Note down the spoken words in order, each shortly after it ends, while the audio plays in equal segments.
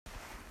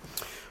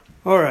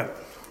All right,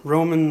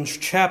 Romans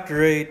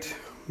chapter 8,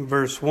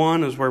 verse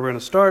 1 is where we're going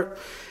to start.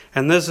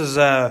 And this is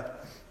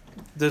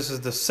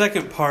the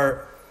second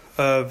part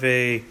of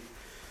a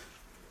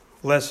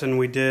lesson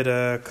we did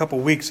a couple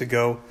weeks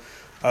ago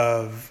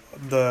of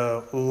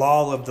the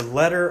law of the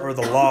letter or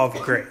the law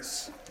of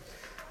grace.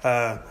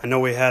 I know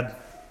we had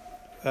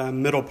a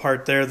middle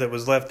part there that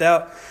was left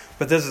out,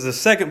 but this is the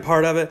second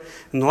part of it.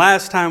 And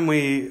last time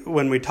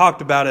when we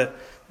talked about it,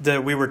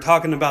 that we were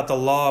talking about the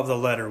law of the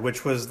letter,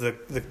 which was the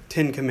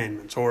Ten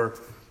Commandments, or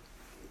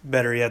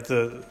better yet,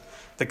 the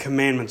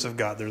commandments of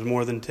God. There's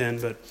more than 10,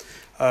 but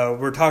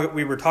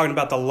we were talking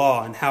about the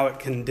law and how it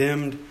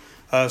condemned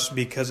us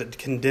because it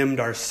condemned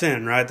our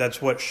sin, right?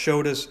 That's what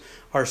showed us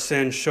our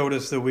sin, showed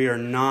us that we are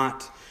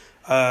not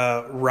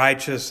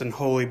righteous and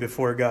holy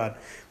before God.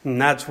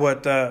 And that's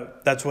what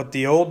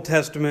the Old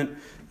Testament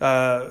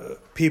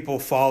people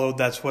followed.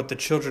 That's what the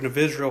children of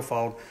Israel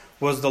followed,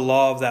 was the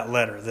law of that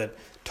letter that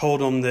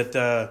told them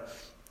that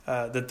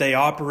they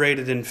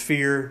operated in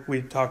fear.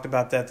 We talked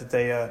about that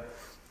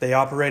they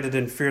operated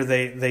in fear.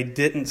 They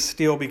didn't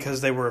steal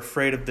because they were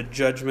afraid of the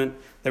judgment.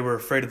 They were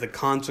afraid of the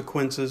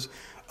consequences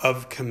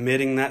of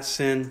committing that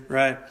sin,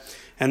 right?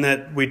 And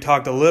that we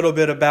talked a little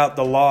bit about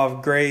the law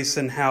of grace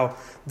and how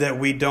that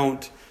we're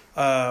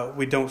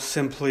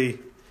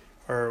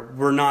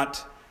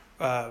not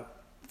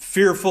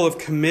fearful of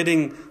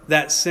committing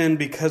that sin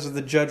because of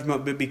the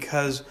judgment, but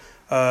because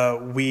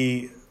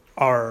we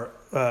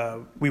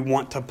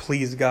want to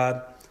please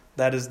God.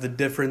 That is the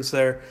difference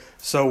there.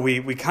 So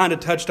we kind of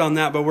touched on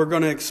that, but we're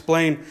going to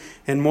explain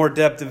in more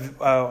depth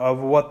of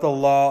what the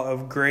law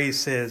of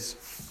grace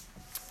is.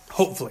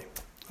 Hopefully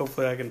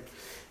I can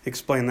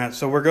explain that.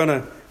 So we're going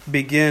to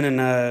begin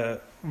in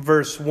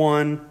verse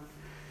 1.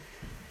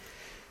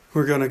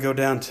 We're going to go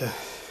down to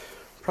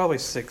probably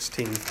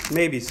 16,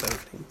 maybe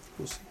 17.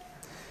 We'll see.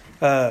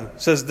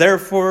 It says,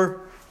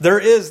 There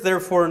is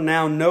therefore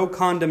now no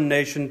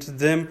condemnation to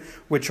them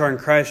which are in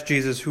Christ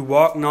Jesus, who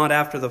walk not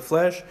after the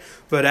flesh,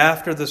 but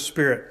after the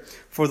Spirit.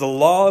 For the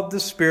law of the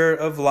Spirit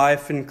of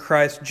life in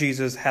Christ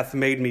Jesus hath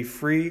made me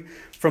free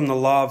from the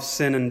law of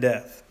sin and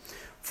death.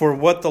 For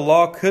what the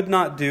law could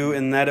not do,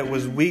 in that it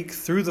was weak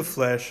through the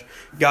flesh,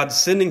 God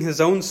sending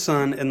his own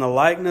Son in the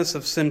likeness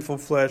of sinful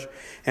flesh,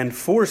 and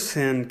for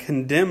sin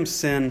condemned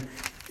sin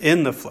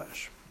in the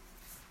flesh,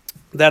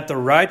 that the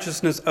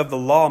righteousness of the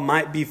law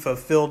might be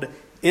fulfilled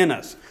in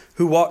us,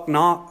 who walk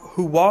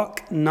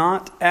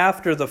not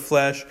after the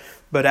flesh,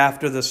 but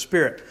after the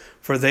Spirit.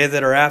 For they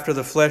that are after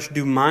the flesh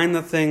do mind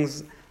the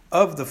things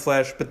of the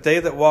flesh, but they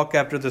that walk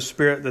after the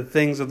Spirit, the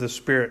things of the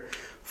Spirit.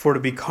 For to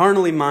be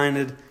carnally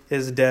minded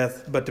is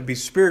death, but to be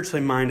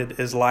spiritually minded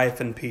is life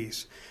and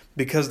peace.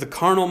 Because the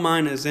carnal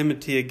mind is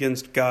enmity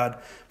against God,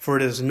 for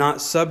it is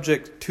not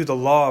subject to the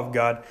law of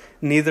God,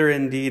 neither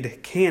indeed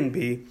can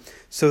be.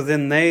 So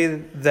then they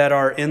that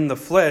are in the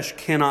flesh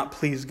cannot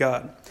please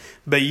God.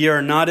 But ye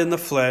are not in the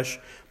flesh,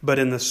 but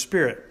in the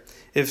Spirit,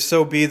 if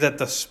so be that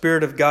the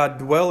Spirit of God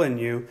dwell in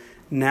you.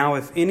 Now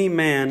if any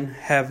man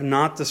have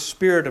not the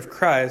Spirit of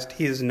Christ,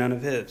 he is none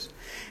of his.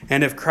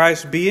 And if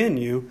Christ be in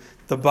you,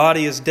 the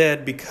body is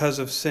dead because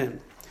of sin,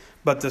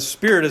 but the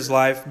Spirit is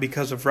life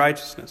because of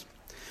righteousness.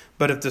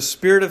 But if the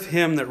Spirit of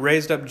him that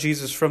raised up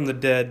Jesus from the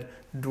dead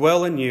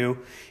dwell in you,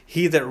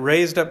 he that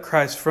raised up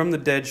Christ from the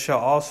dead shall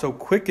also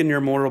quicken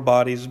your mortal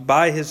bodies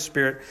by his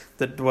Spirit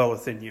that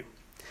dwelleth in you.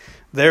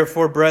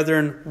 Therefore,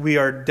 brethren, we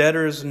are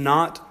debtors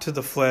not to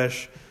the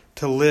flesh,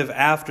 to live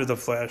after the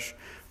flesh.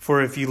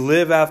 For if you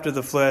live after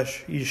the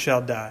flesh, ye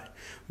shall die.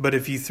 But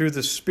if ye through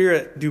the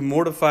Spirit do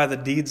mortify the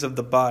deeds of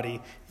the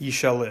body, ye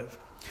shall live.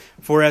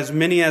 For as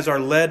many as are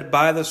led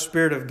by the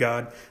Spirit of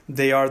God,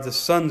 they are the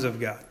sons of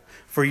God.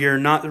 For ye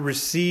have not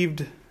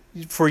received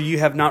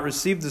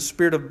the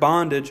spirit of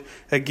bondage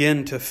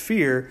again to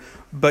fear,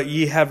 but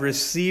ye have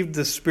received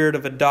the Spirit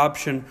of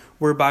adoption,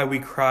 whereby we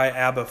cry,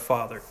 Abba,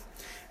 Father.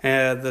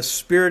 The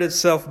Spirit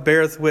itself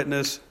beareth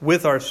witness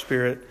with our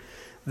spirit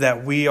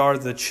that we are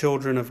the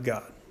children of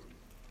God.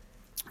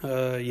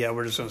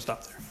 We're just going to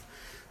stop there.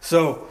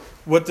 So,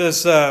 what the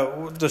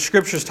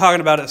Scripture is talking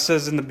about, it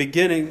says at the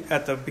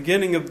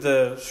beginning of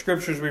the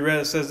Scriptures we read,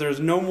 it says there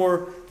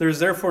is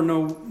therefore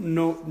no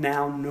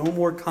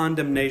more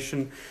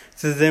condemnation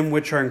to them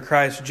which are in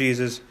Christ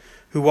Jesus,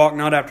 who walk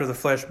not after the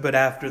flesh, but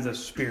after the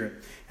Spirit.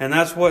 And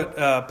that's what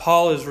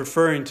Paul is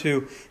referring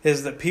to,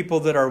 is that people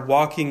that are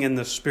walking in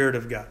the Spirit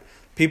of God.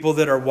 People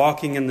that are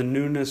walking in the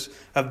newness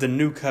of the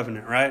new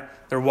covenant, right?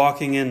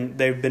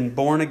 They've been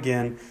born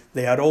again.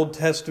 They had Old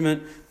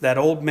Testament. That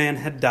old man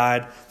had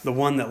died, the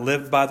one that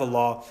lived by the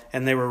law,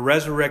 and they were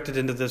resurrected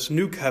into this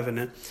new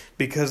covenant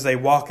because they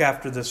walk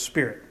after the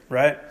Spirit,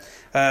 right?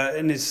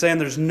 And it's saying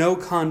there's no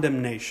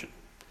condemnation.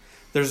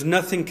 There's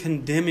nothing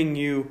condemning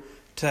you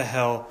to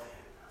hell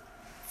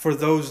for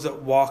those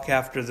that walk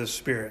after the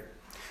Spirit,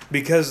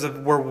 because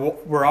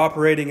we're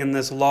operating in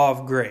this law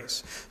of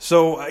grace.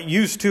 So I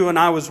used to, and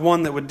I was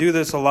one that would do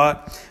this a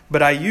lot,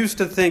 but I used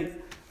to think,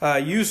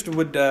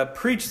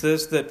 preach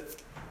this,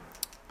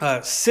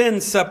 that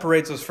sin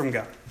separates us from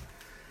God.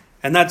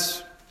 And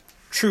that's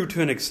true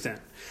to an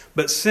extent.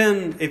 But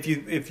sin, if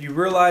you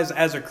realize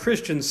as a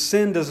Christian,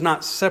 sin does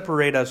not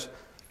separate us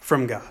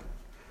from God.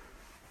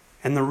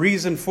 And the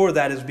reason for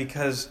that is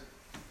because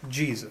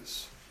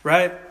Jesus,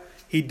 right?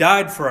 He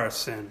died for our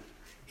sin.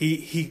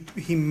 He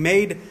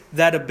made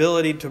that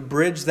ability to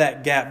bridge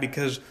that gap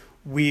because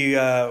we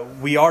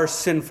are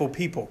sinful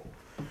people.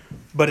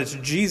 But it's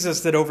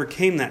Jesus that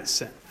overcame that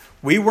sin.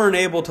 We weren't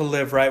able to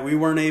live right. We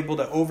weren't able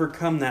to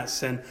overcome that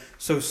sin.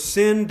 So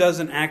sin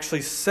doesn't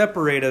actually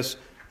separate us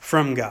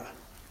from God.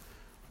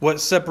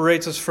 What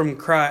separates us from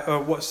Christ,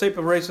 or what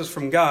separates us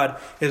from God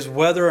is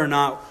whether or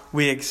not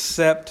we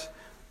accept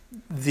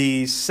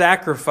the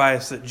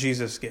sacrifice that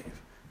Jesus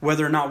gave.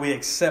 Whether or not we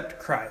accept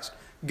Christ.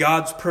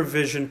 God's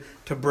provision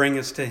to bring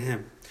us to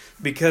Him.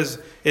 Because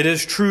it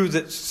is true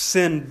that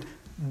sin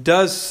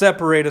does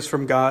separate us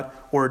from God,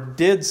 or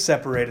did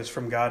separate us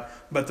from God.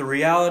 But the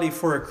reality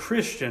for a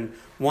Christian,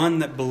 one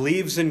that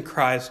believes in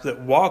Christ,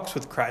 that walks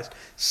with Christ,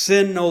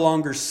 sin no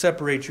longer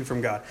separates you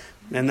from God.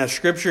 And the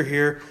scripture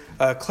here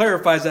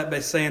clarifies that by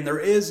saying there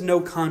is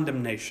no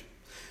condemnation.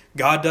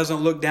 God doesn't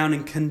look down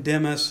and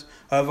condemn us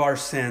of our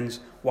sins.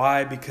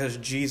 Why? Because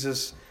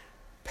Jesus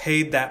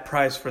paid that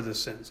price for the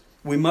sins.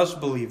 We must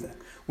believe that.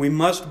 We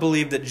must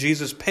believe that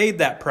Jesus paid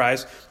that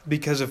price,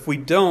 because if we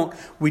don't,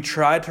 we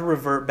try to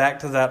revert back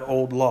to that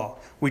old law.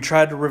 We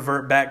try to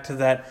revert back to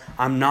that,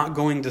 I'm not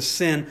going to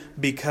sin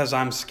because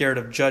I'm scared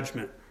of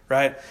judgment,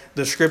 right?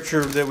 The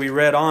scripture that we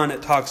read on,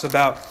 it talks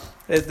about,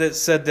 that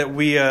said that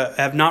we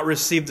have not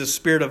received the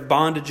spirit of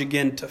bondage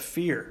again to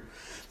fear.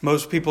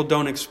 Most people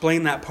don't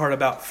explain that part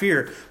about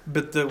fear,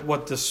 but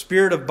what the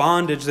spirit of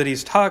bondage that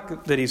he's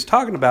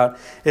talking about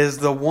is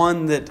the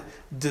one that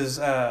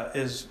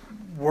is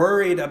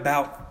worried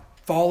about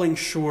falling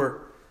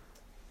short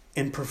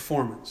in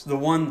performance. The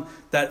one,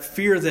 that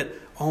fear that,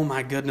 oh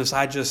my goodness,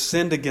 I just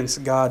sinned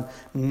against God,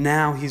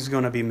 now He's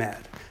going to be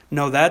mad.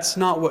 No, that's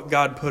not what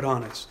God put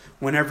on us.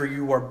 Whenever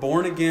you are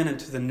born again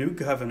into the new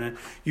covenant,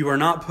 you are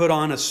not put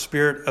on a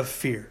spirit of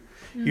fear.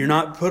 You're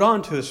not put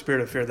onto a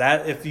spirit of fear.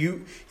 That if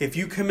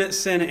you commit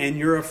sin and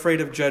you're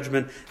afraid of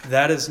judgment,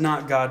 that is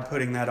not God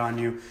putting that on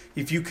you.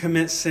 If you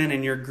commit sin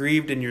and you're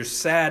grieved and you're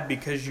sad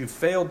because you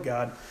failed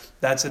God,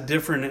 that's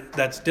different.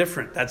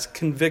 That's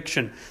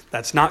conviction.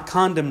 That's not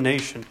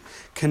condemnation.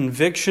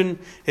 Conviction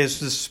is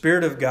the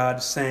Spirit of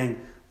God saying,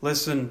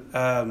 listen,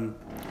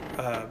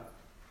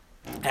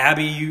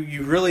 Abby,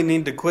 you really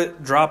need to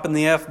quit dropping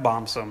the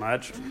F-bomb so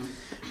much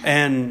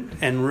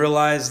and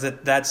realize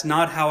that that's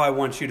not how I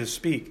want you to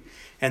speak.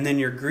 And then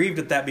you're grieved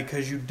at that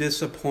because you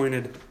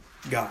disappointed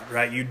God,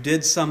 right? You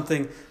did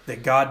something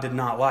that God did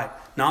not like.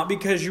 Not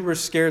because you were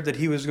scared that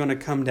He was going to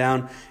come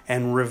down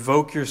and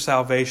revoke your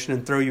salvation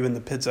and throw you in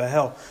the pits of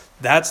hell.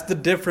 That's the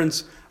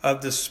difference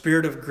of the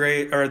spirit of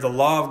grace, or the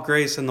law of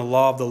grace, and the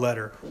law of the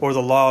letter, or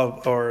the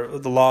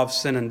law of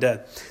sin and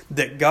death.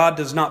 That God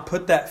does not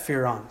put that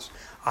fear on us.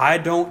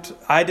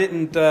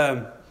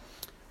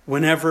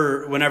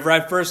 Whenever I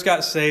first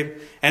got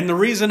saved, and the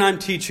reason I'm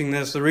teaching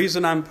this, the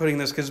reason I'm putting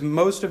this, because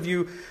most of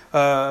you,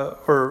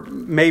 or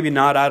maybe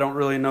not, I don't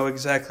really know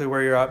exactly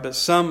where you're at, but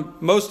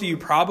most of you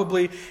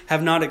probably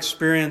have not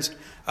experienced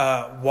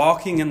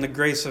walking in the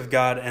grace of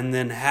God and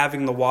then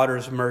having the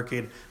waters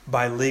murkied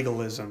by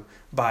legalism,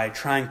 by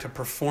trying to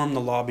perform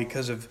the law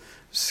because of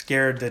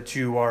scared that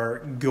you are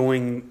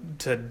going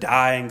to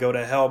die and go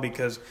to hell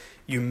because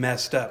you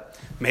messed up.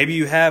 Maybe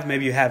you have,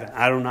 maybe you haven't.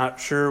 I'm not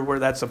sure where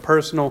that's a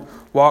personal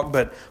walk,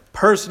 but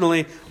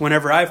personally,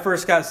 whenever I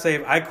first got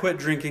saved, I quit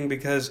drinking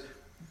because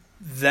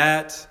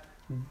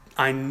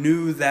I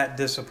knew that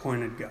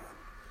disappointed God.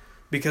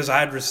 Because I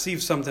had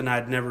received something I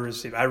had never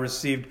received. I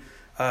received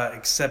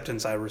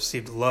acceptance. I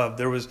received love.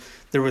 There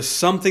was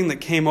something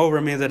that came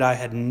over me that I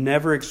had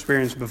never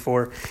experienced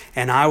before,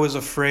 and I was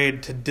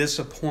afraid to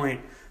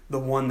disappoint the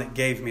one that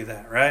gave me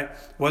that, right? It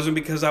wasn't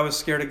because I was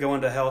scared of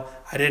going to hell.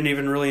 I didn't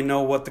even really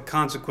know what the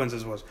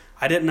consequences was.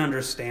 I didn't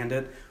understand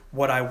it.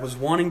 What I was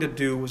wanting to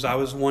do was I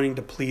was wanting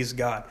to please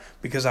God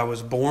because I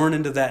was born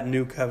into that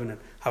new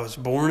covenant. I was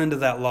born into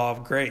that law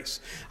of grace.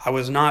 I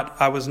was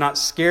not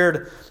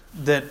scared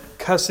that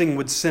cussing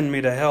would send me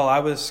to hell. I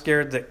was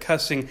scared that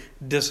cussing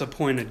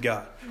disappointed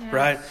God, yes.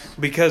 Right?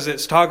 Because it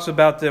talks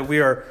about that we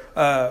are,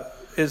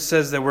 it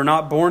says that we're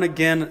not born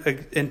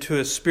again into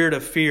a spirit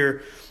of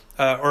fear,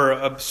 or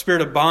a spirit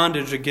of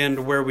bondage again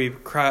to where we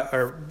cry,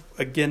 or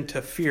again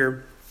to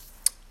fear,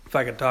 if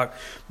I could talk.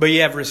 But you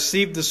have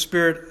received the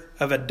spirit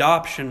of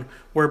adoption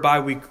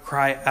whereby we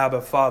cry, Abba,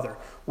 Father.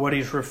 What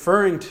he's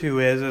referring to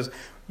is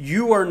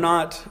you are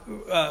not,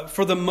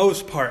 for the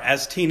most part,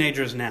 as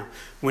teenagers now,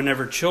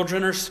 whenever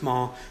children are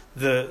small,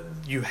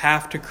 you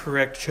have to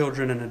correct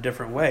children in a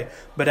different way.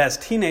 But as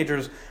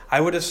teenagers,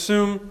 I would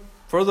assume,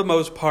 for the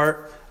most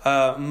part,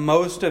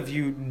 most of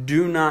you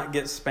do not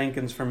get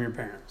spankings from your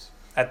parents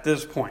at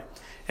this point,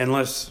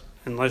 unless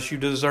you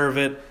deserve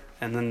it,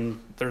 and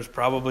then there's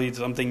probably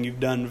something you've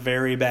done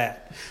very bad.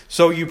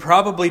 So you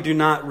probably do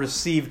not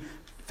receive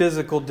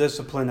physical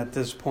discipline at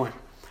this point.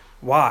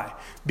 Why?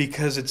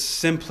 Because it's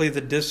simply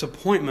the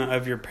disappointment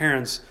of your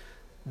parents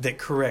that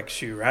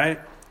corrects you, right?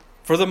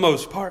 for the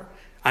most part.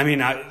 I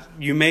mean,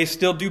 you may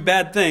still do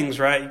bad things,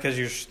 right? Because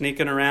you're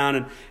sneaking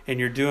around and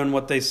you're doing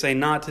what they say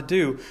not to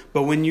do.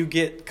 But when you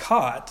get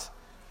caught,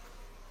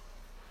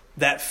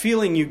 that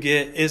feeling you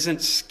get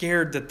isn't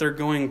scared that they're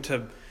going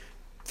to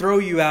throw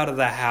you out of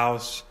the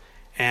house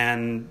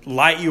and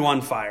light you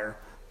on fire.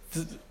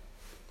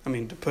 I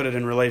mean, to put it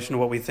in relation to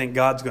what we think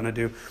God's going to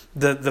do.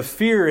 The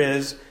fear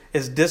is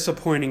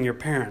disappointing your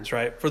parents,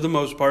 right? For the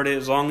most part,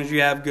 as long as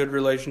you have good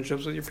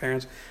relationships with your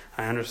parents.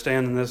 I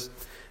understand in this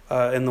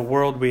in the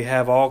world we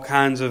have all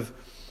kinds of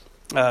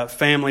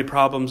family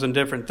problems and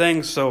different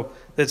things. So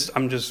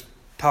I'm just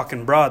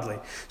talking broadly.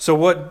 So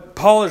what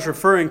Paul is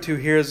referring to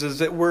here is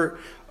that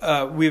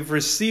we've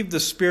received the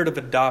spirit of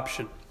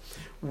adoption.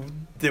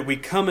 That we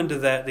come into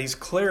that, he's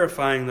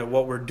clarifying that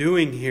what we're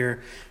doing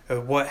here,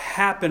 what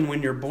happened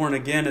when you're born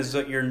again is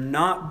that you're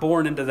not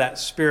born into that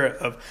spirit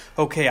of,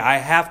 okay, I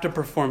have to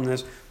perform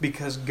this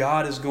because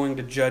God is going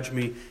to judge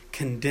me,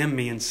 condemn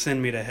me, and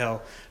send me to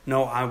hell.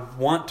 No, I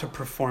want to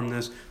perform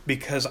this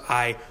because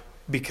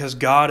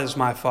God is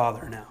my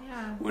Father now.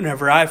 Yeah.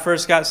 Whenever I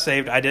first got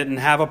saved, I didn't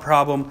have a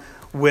problem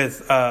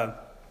with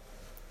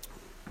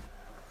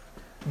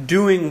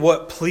doing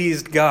what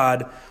pleased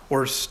God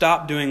or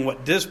stop doing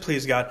what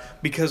displeased God,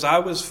 because I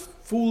was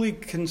fully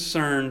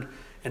concerned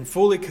and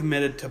fully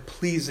committed to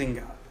pleasing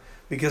God,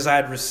 because I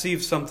had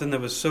received something that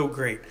was so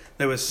great,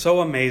 that was so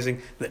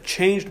amazing, that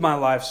changed my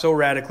life so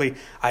radically.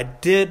 I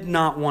did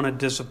not want to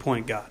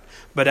disappoint God.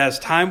 But as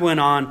time went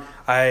on,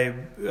 I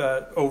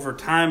over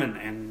time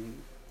and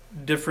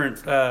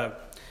different,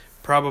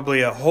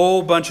 probably a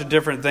whole bunch of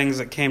different things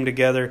that came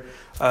together,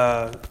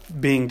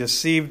 being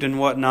deceived and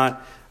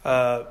whatnot,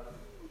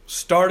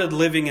 started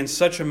living in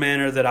such a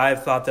manner that I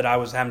thought that I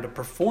was having to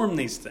perform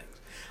these things.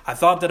 I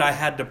thought that I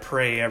had to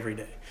pray every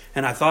day.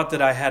 And I thought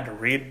that I had to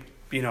read,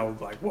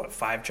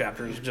 5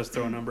 chapters, just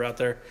throw a number out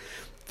there.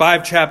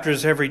 5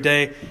 chapters every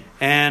day.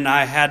 And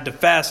I had to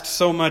fast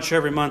so much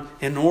every month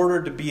in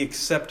order to be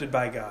accepted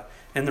by God.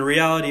 And the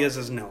reality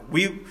is no.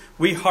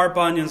 We harp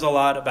onions a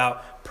lot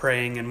about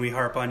praying, and we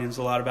harp onions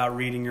a lot about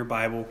reading your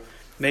Bible.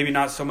 Maybe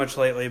not so much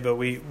lately, but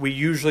we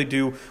usually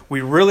do.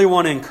 We really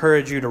want to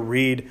encourage you to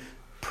read,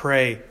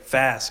 pray,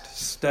 fast,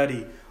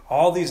 study,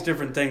 all these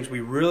different things. We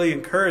really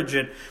encourage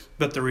it,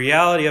 but the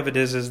reality of it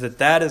is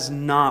that is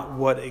not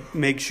what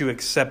makes you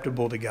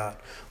acceptable to God.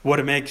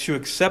 What makes you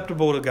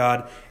acceptable to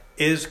God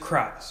is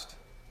Christ,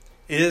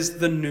 is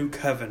the new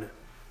covenant,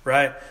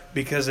 right?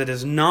 Because it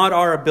is not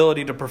our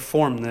ability to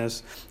perform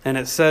this. And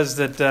it says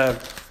that,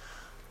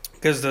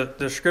 because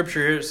the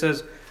scripture here, it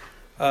says,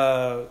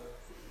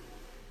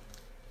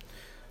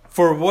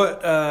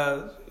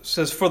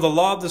 says, for the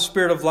law of the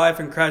Spirit of life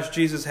in Christ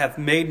Jesus hath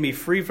made me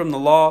free from the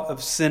law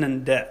of sin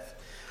and death.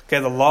 Okay,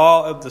 the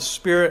law of the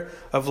Spirit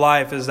of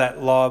life is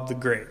that law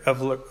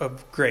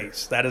of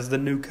grace. That is the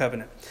new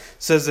covenant. It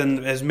says,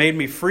 and has made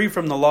me free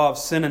from the law of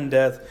sin and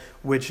death,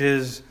 which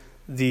is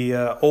the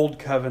old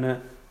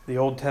covenant, the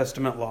Old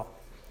Testament law.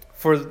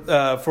 For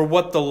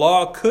what the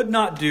law could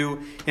not do,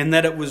 in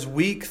that it was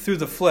weak through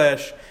the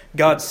flesh,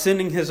 God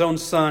sending His own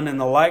Son in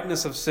the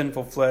likeness of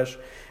sinful flesh,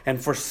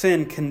 and for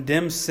sin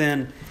condemns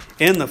sin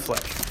in the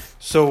flesh.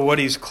 So what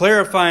he's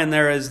clarifying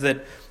there is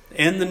that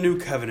in the new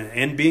covenant,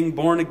 in being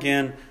born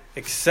again,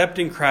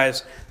 accepting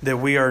Christ, that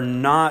we are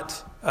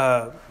not,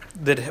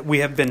 that we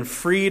have been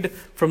freed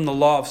from the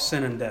law of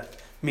sin and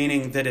death.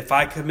 Meaning that if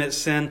I commit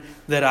sin,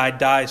 that I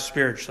die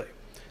spiritually.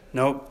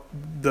 Nope.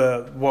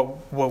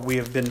 What we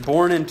have been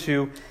born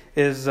into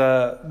is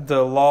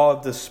the law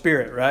of the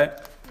Spirit, right?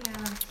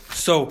 Yeah.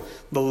 So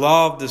the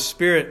law of the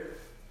Spirit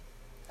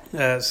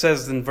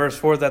says in verse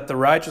 4 that the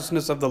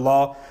righteousness of the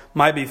law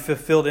might be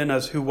fulfilled in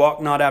us who walk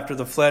not after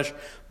the flesh,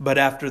 but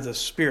after the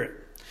Spirit.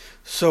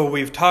 So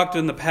we've talked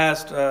in the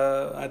past,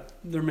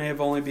 there may have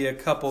only be a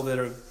couple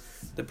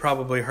that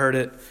probably heard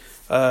it.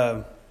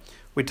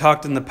 We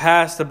talked in the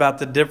past about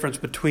the difference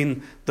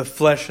between the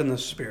flesh and the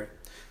Spirit.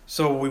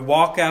 So we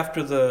walk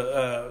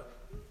after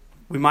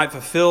we might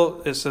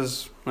fulfill, it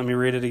says, let me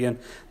read it again,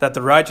 that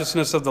the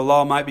righteousness of the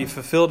law might be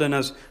fulfilled in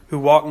us who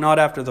walk not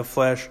after the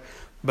flesh,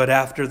 but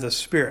after the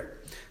Spirit.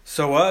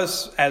 So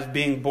us, as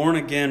being born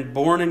again,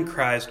 born in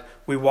Christ,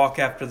 we walk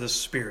after the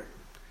Spirit.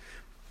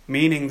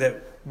 Meaning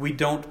that we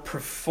don't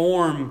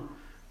perform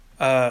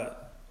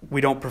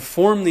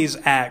these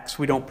acts,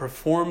 we don't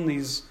perform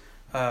these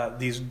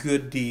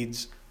good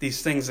deeds,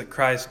 these things that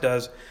Christ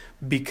does,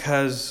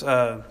 because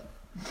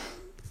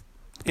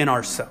in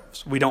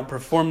ourselves. We don't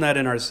perform that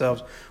in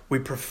ourselves. We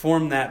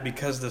perform that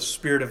because the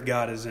Spirit of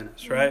God is in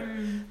us, right?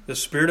 Mm-hmm. The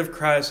Spirit of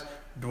Christ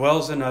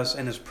dwells in us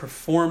and is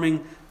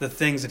performing the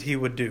things that He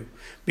would do.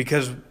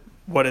 Because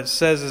what it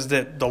says is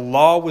that the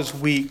law was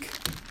weak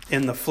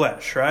in the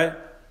flesh, right?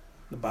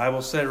 The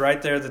Bible said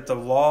right there that the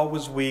law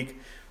was weak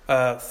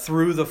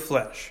through the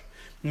flesh.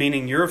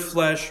 Meaning your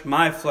flesh,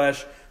 my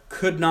flesh,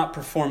 could not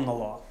perform the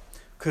law.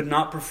 Could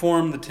not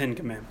perform the 10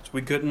 commandments.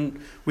 We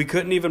couldn't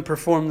even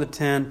perform the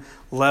 10,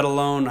 let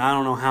alone, I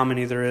don't know how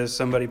many there is.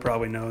 Somebody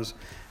probably knows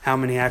how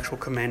many actual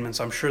commandments.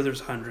 I'm sure there's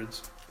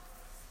hundreds.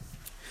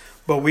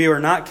 but we are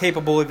not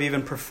capable of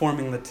even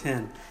performing the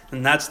 10.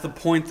 And that's the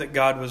point that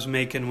God was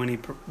making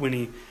when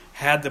he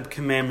had the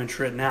commandments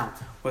written out,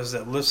 was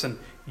that, listen,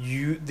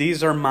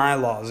 these are my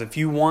laws. If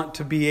you want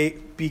to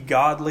be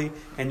godly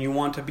and you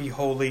want to be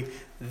holy,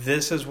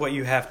 this is what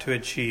you have to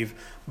achieve.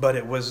 But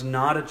it was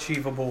not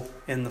achievable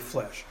in the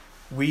flesh.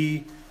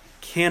 We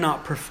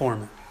cannot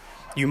perform it.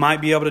 You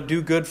might be able to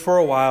do good for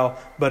a while,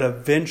 but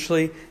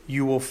eventually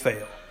you will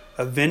fail.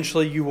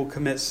 Eventually you will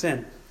commit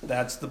sin.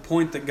 That's the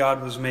point that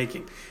God was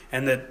making.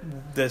 And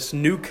that this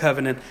new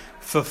covenant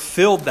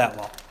fulfilled that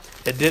law.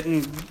 It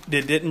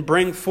didn't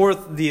bring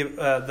forth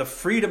the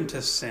freedom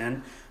to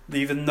sin,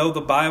 even though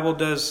the Bible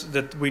does,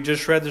 that we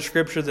just read the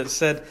scripture that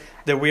said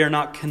that we are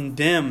not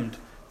condemned.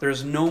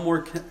 There's no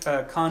more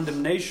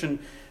condemnation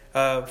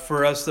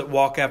for us that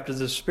walk after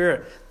the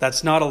Spirit.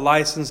 That's not a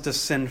license to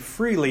sin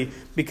freely,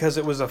 because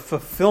it was a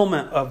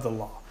fulfillment of the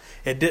law.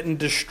 It didn't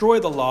destroy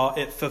the law,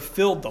 it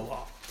fulfilled the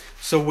law.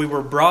 So we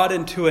were brought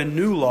into a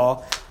new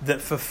law that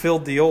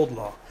fulfilled the old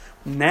law.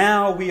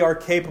 Now we are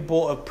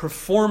capable of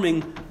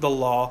performing the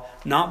law,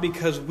 not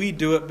because we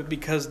do it, but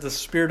because the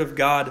Spirit of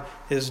God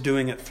is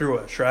doing it through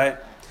us, right?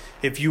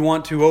 If you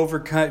want to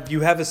overcome, if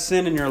you have a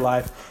sin in your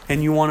life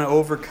and you want to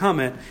overcome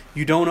it,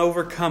 you don't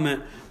overcome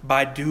it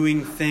by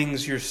doing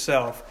things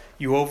yourself.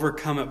 You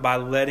overcome it by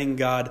letting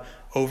God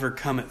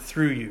overcome it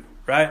through you,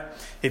 right?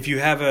 If you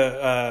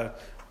have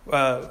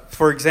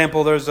for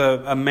example, there's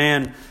a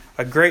man,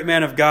 a great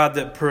man of God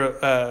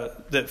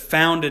that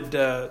founded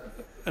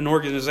an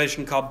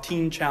organization called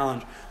Teen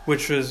Challenge,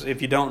 which was,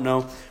 if you don't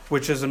know,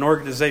 which is an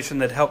organization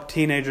that helped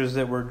teenagers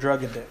that were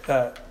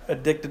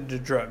addicted to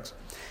drugs.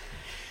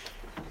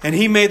 And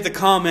he made the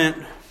comment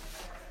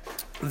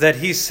that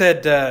he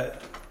said that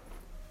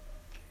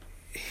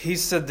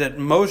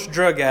most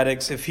drug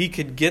addicts, if he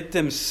could get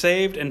them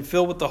saved and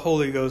filled with the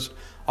Holy Ghost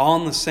all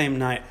in the same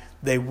night,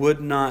 they would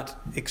not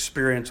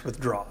experience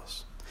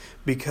withdrawals.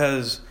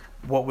 Because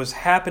what was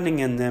happening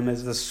in them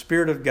is the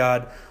Spirit of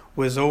God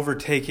was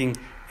overtaking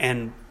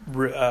and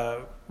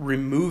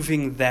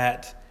removing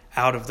that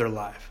out of their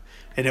life.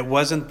 And it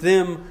wasn't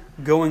them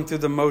going through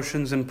the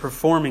motions and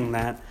performing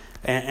that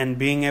and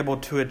being able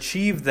to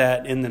achieve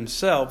that in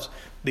themselves,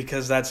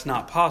 because that's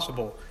not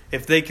possible.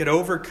 If they could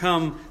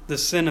overcome the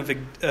sin of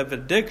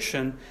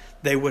addiction,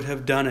 they would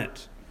have done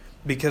it.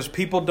 Because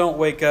people don't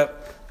wake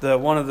up.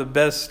 One of the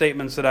best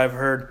statements that I've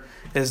heard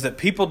is that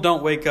people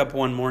don't wake up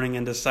one morning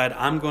and decide,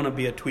 I'm going to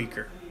be a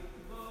tweaker.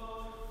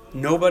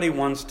 Nobody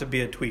wants to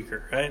be a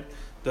tweaker, right?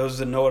 Those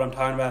that know what I'm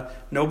talking about.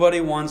 Nobody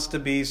wants to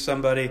be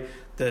somebody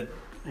that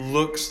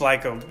looks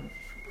like a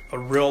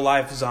real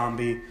life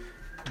zombie,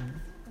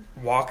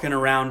 walking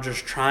around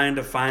just trying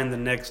to find the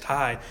next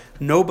high.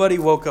 Nobody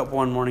woke up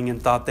one morning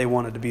and thought they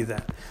wanted to be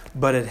that.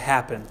 But it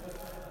happened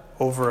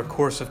over a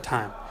course of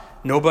time.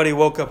 Nobody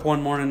woke up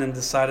one morning and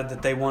decided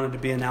that they wanted to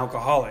be an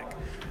alcoholic.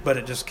 But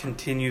it just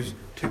continues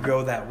to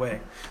go that way.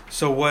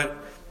 So what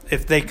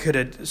if they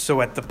could?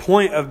 So at the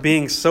point of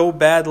being so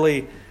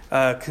badly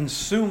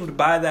consumed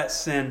by that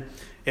sin,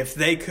 if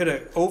they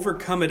could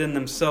overcome it in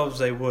themselves,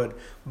 they would.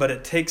 But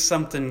it takes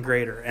something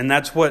greater, and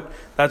that's what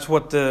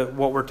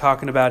we're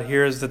talking about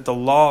here, is that the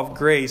law of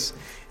grace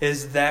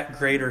is that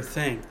greater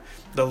thing.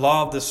 The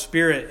law of the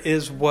Spirit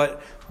is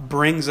what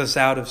brings us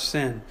out of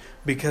sin,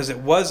 because it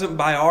wasn't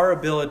by our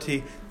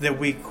ability that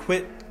we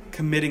quit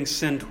committing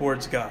sin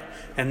towards God.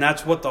 And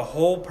that's what the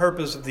whole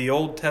purpose of the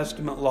Old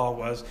Testament law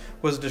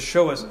was to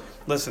show us,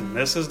 listen,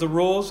 this is the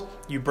rules,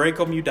 you break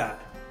them, you die.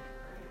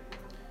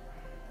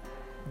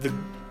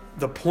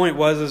 The point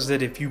was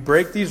that if you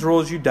break these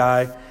rules, you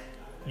die.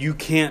 You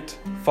can't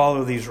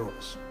follow these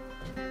rules.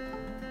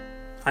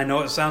 I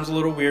know it sounds a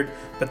little weird,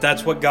 but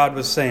that's what God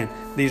was saying.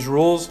 These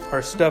rules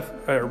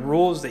are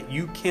rules that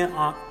you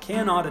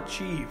cannot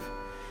achieve.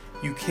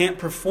 You can't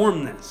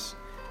perform this.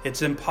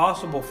 It's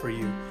impossible for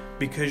you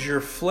because your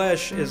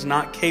flesh is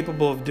not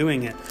capable of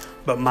doing it,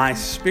 but my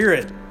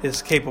Spirit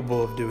is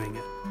capable of doing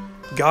it.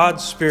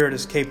 God's Spirit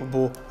is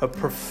capable of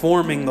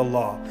performing the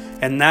law,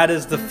 and that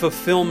is the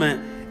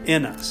fulfillment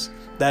in us.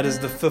 That is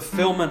the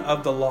fulfillment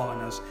of the law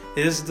in us,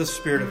 is the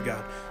Spirit of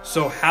God.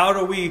 So how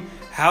do we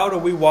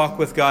walk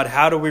with God?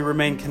 How do we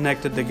remain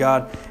connected to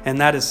God?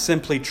 And that is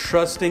simply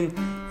trusting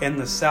in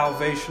the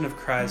salvation of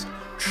Christ,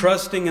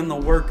 trusting in the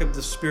work of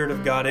the Spirit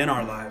of God in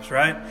our lives,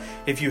 right?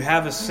 If you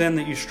have a sin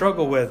that you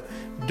struggle with,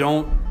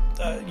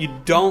 you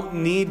don't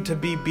need to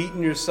be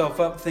beating yourself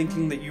up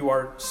thinking that you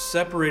are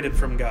separated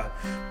from God,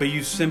 but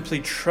you simply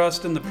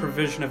trust in the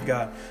provision of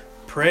God.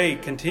 Pray,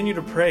 continue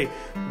to pray,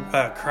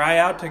 cry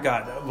out to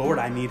God. Lord,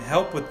 I need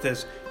help with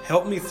this.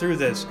 Help me through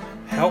this.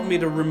 Help me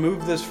to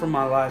remove this from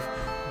my life.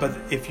 But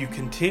if you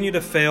continue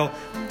to fail,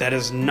 that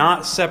is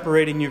not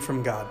separating you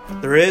from God.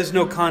 There is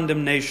no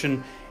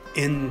condemnation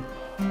in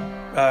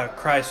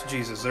Christ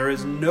Jesus. There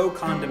is no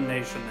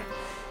condemnation there.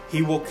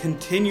 He will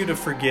continue to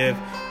forgive.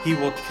 He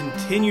will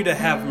continue to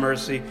have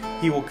mercy.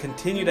 He will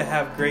continue to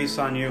have grace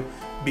on you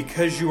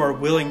because you are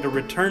willing to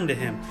return to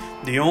Him.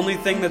 The only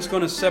thing that's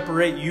going to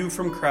separate you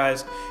from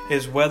Christ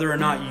is whether or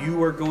not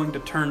you are going to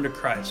turn to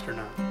Christ or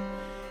not.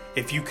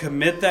 If you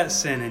commit that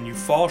sin and you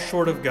fall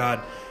short of God,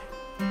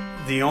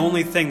 the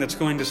only thing that's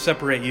going to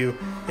separate you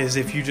is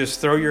if you just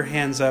throw your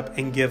hands up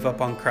and give up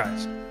on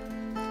Christ.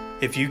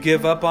 If you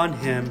give up on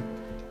Him,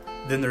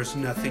 then there's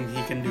nothing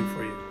He can do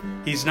for you.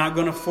 He's not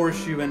going to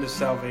force you into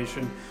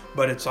salvation,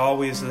 but it's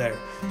always there.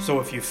 So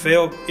if you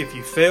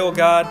fail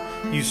God,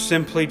 you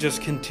simply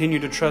just continue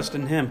to trust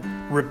in Him.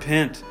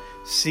 Repent,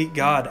 seek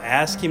God,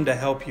 ask Him to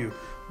help you,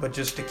 but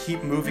just to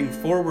keep moving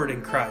forward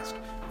in Christ,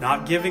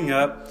 not giving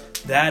up.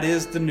 That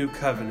is the new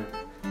covenant.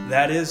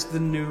 That is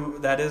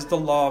the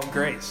law of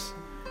grace.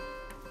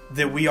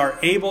 That we are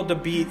able to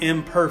be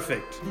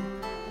imperfect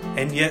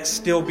and yet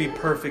still be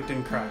perfect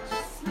in Christ.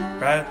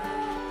 Right?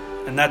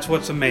 And that's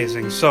what's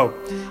amazing. So,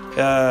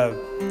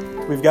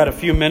 we've got a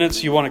few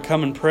minutes. You want to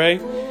come and pray.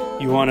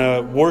 You want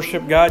to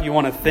worship God. You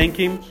want to thank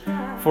Him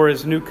for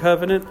His new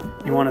covenant.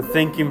 You want to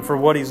thank Him for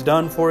what He's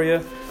done for you,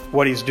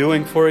 what He's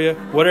doing for you,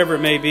 whatever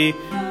it may be.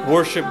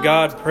 Worship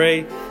God,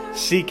 pray,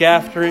 seek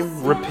after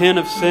Him, repent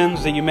of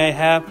sins that you may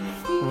have.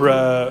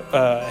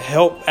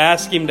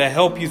 Ask Him to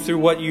help you through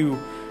what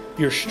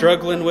you're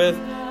struggling with.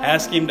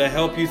 Ask Him to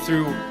help you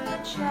through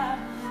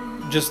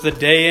just the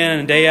day in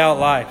and day out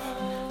life.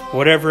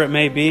 Whatever it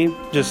may be,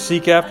 just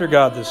seek after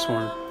God this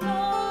morning.